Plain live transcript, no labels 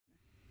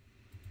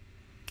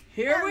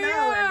Here we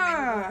Hello,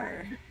 are!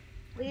 everyone.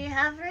 We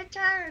have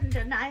returned,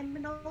 and I'm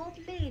an old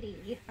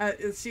lady.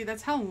 See,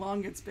 that's how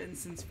long it's been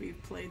since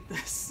we've played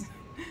this.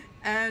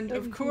 And,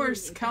 of Indeed.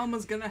 course,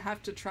 Kalma's gonna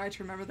have to try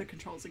to remember the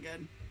controls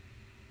again.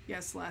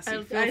 Yes, Lassie,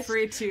 I- feel I-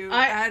 free to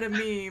I- add a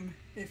meme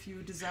if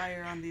you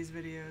desire on these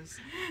videos.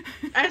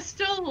 I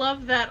still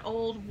love that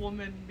old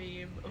woman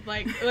meme of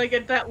like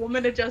that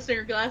woman adjusting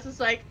her glasses,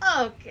 like,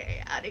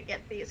 okay, how to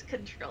get these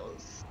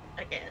controls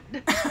again.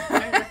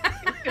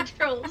 These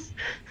controls.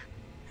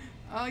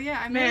 Oh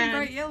yeah, I made him Man.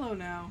 bright yellow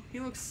now. He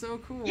looks so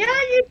cool. Yeah,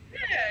 you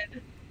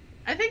did.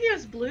 I think it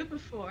was blue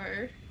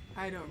before.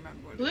 I don't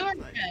remember what Blue it or looked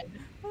like. red.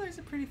 Well, there's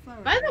a pretty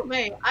flower. By the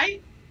way,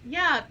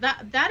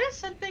 that is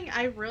something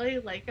I really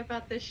like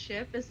about this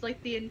ship is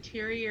like the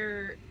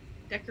interior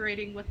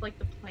decorating with like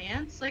the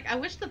plants. Like I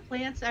wish the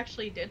plants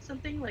actually did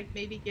something, like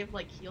maybe give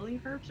like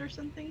healing herbs or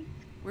something.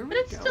 Where were But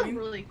we it's going? still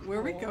really cool.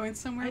 Were we going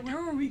somewhere?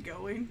 Where were we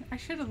going? I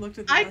should have looked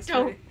at the I last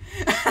don't-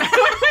 video.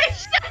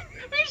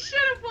 we should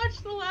have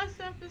watched the last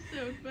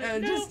episode, but no,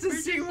 just to we're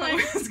see just what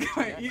like... was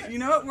going. You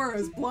know what? We're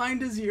as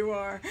blind as you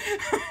are.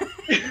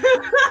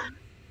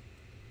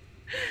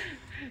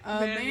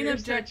 Man, main we're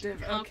objective.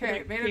 such Okay,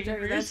 confident main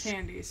objective. That's gamers.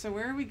 handy. So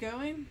where are we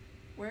going?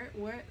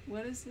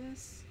 What is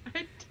this?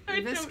 I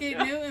Investigate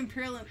don't know. new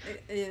Imperial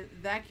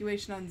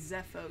evacuation on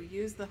Zepho.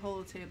 Use the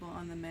holotable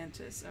on the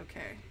Mantis.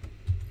 Okay.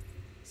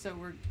 So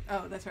we're.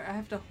 Oh, that's right. I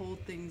have to hold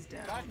things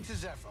down. Back to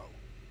Zepho.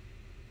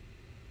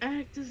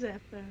 Back to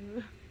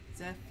Zepho.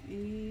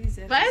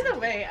 Zephy. By the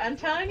way, I'm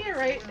telling you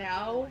right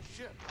now,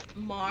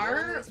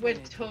 Mar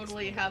would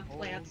totally have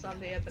plants on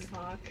the Ebon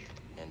Hawk.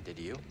 And did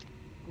you?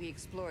 We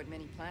explored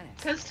many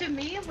planets. Because to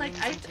me, like,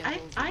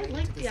 I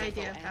like the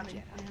idea of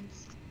having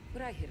plants.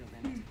 But I hit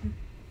a limit.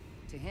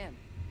 To him,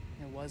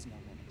 there was no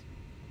limit.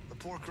 The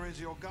poor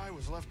crazy old guy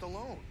was left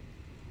alone.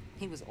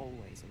 He was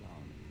always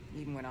alone,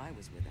 even when I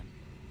was with him.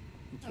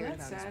 He Oh, cared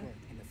that's about his sad. work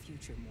and the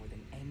future more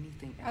than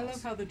anything else. I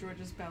love how the droid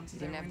just bounces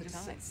Didn't everywhere have and the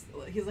just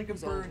time. sits. He's like a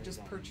Was bird always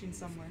just on. perching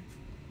somewhere.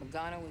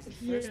 Magana was the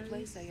Yes. first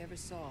place I ever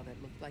saw that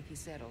looked like he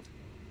settled,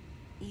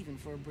 even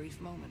for a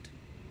brief moment.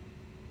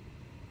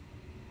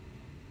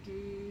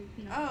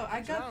 No. Oh, I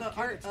got Sound the kid,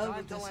 art it's time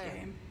of to this land.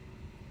 game.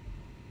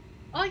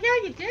 Oh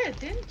yeah, you did,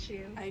 didn't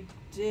you? I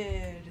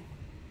did.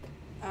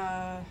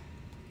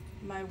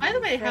 My By the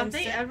one way, have friend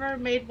they sent- ever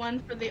made one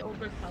for the Old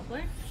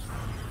Republic?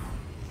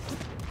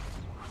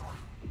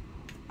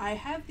 I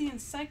have the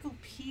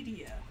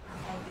encyclopedia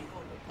of the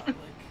Old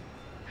Republic.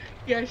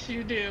 Yes,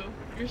 you do.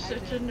 You're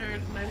such do. a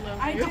nerd, and I love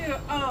I you. do.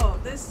 Oh,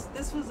 this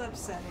was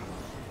upsetting.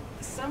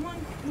 Someone.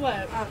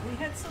 What? We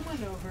had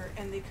someone over,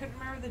 and they couldn't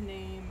remember the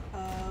name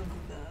of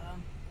the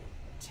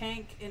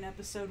tank in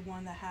episode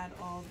 1 that had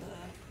all the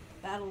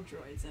battle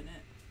droids in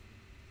it.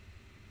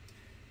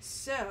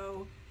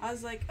 So I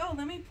was like, oh,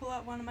 let me pull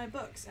out one of my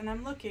books, and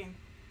I'm looking.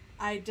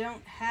 I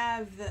don't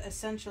have the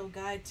essential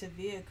guide to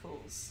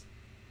vehicles.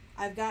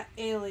 I've got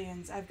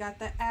aliens. I've got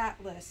the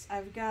Atlas.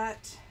 I've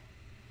got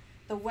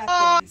the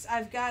weapons.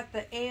 I've got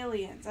the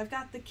aliens. I've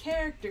got the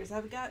characters.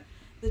 I've got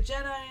the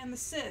Jedi and the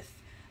Sith.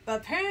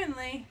 But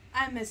apparently,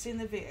 I'm missing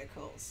the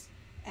vehicles.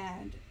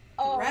 And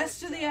the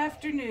rest of the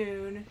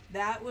afternoon,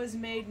 that was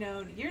made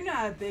known. You're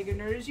not as big a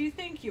nerd as you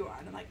think you are.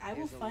 And I'm like, I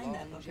will There's a find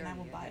that long book and I will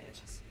journey buy ahead it.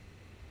 of us.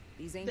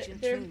 These ancient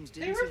They tombs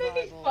didn't were survive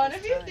making all fun this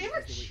of you? time They were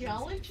because they were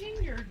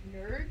challenging your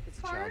nerd It's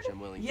a card? challenge I'm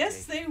willing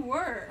Yes, to take. they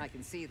were. I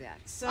can see that.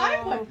 So,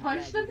 I would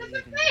punch them in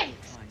the face!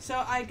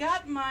 so I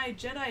got my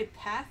Jedi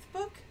Path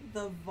book,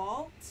 The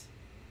Vault.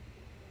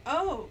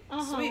 Oh,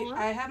 sweet.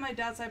 I have my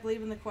doubts. I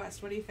believe in the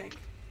quest. What do you think?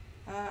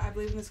 I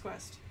believe in this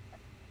quest.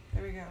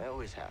 There we go. I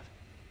always have.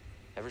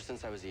 Ever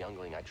since I was a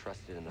youngling, I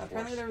trusted in the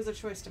Apparently Force. there was a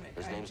choice to make.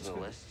 There's I names just on the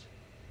couldn't- list.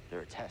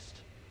 They're a test.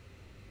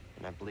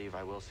 And I believe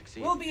I will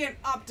succeed. We'll be an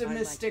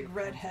optimistic your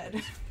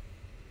redhead.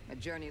 A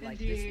journey like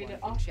Indeed, this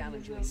one can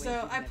challenge you in ways So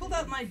you've I never pulled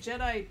out been. my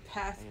Jedi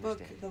Path I book,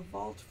 understand. the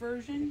Vault I think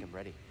version. I'm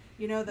ready.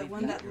 You know, the We've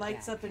one got that your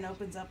lights back. up and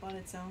opens up on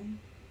its own.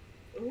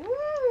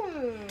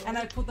 Ooh! And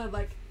I pulled out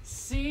like,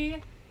 see,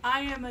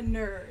 I am a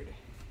nerd.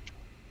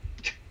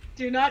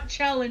 Do not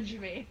challenge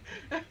me.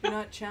 Do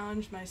not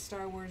challenge my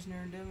Star Wars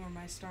nerddom or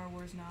my Star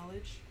Wars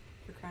knowledge.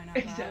 For crying out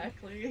loud.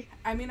 Exactly.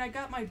 I mean, I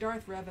got my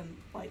Darth Revan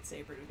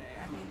lightsaber today.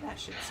 I mean, that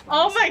shit's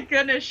Oh my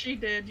goodness, she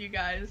did, you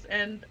guys.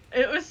 And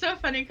it was so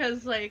funny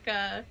because, like,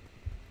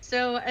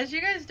 so as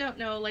you guys don't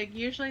know, like,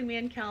 usually me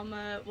and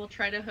Kalma will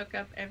try to hook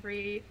up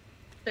every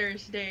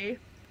Thursday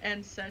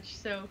and such.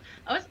 So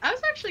I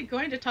was actually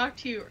going to talk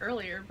to you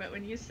earlier, but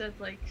when you said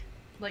like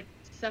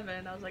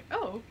 7, I was like,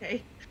 oh,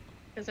 okay.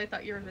 Because I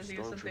thought you were busy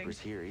or something. Stormtroopers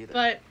here either.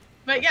 But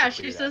Must yeah, have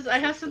she figured says out I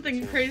the have system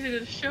something too. crazy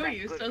to show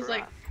you. So I was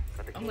like,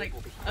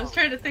 I was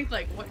trying to think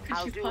like, what could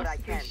I'll she do what I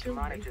possibly can to show me?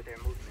 monitor their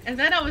movements. And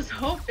then I was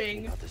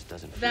hoping Now this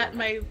doesn't feel that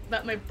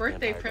right. my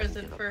birthday Empire doesn't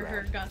present give up for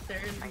her ground. got there,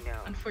 I and know.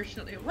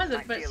 unfortunately it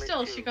wasn't. I But feel it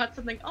still, too. she got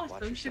something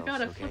awesome. She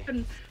got a yourselves, okay?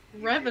 flippin'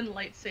 Revan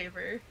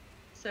lightsaber.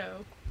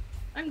 So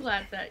I'm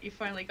glad that you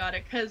finally got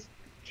it, cause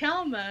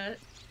Kalma,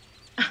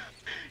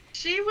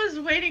 she was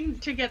waiting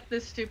to get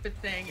this stupid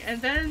thing,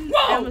 and then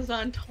Whoa!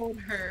 Amazon told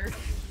her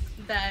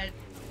that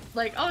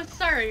like, oh,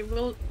 sorry,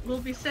 we'll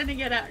be sending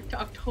it out to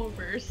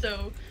October.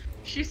 So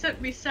she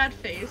sent me sad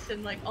face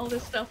and like all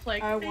this stuff.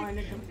 Like, I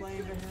wanted to complain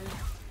to her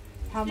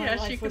how my Yeah,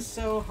 she life was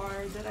so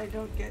hard that I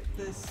don't get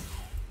this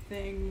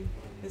thing,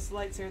 this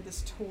lightsaber,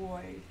 this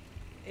toy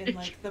in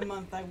like the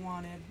month I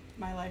wanted.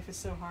 My life is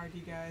so hard,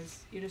 you guys.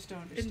 You just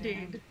don't understand.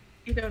 Indeed,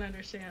 you don't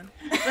understand.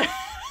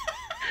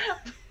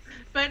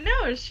 But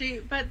no,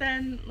 but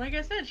then, like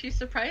I said, she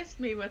surprised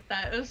me with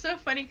that. It was so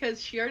funny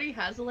because she already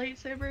has a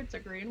lightsaber. It's a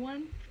green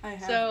one. I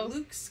have So,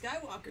 Luke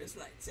Skywalker's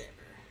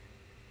lightsaber.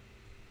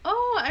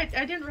 oh, I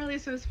didn't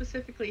realize it was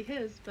specifically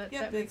his, but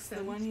Yep, that makes it's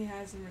sense. the one he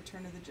has in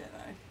Return of the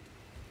Jedi.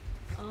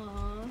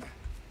 Aww.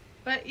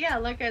 But yeah,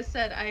 like I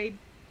said, I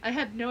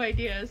had no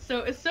idea. So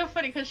it's so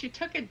funny because she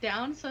took it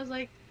down. So I was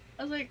like,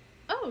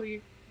 oh,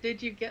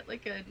 did you get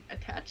like an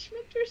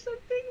attachment or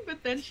something?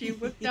 But then she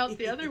whipped out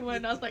the other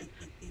one. I was like,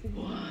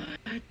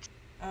 what?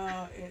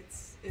 Oh,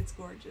 it's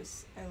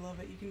gorgeous. I love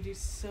it. You can do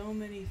so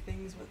many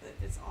things with it.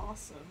 It's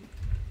awesome.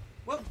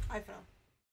 Whoop, I fell.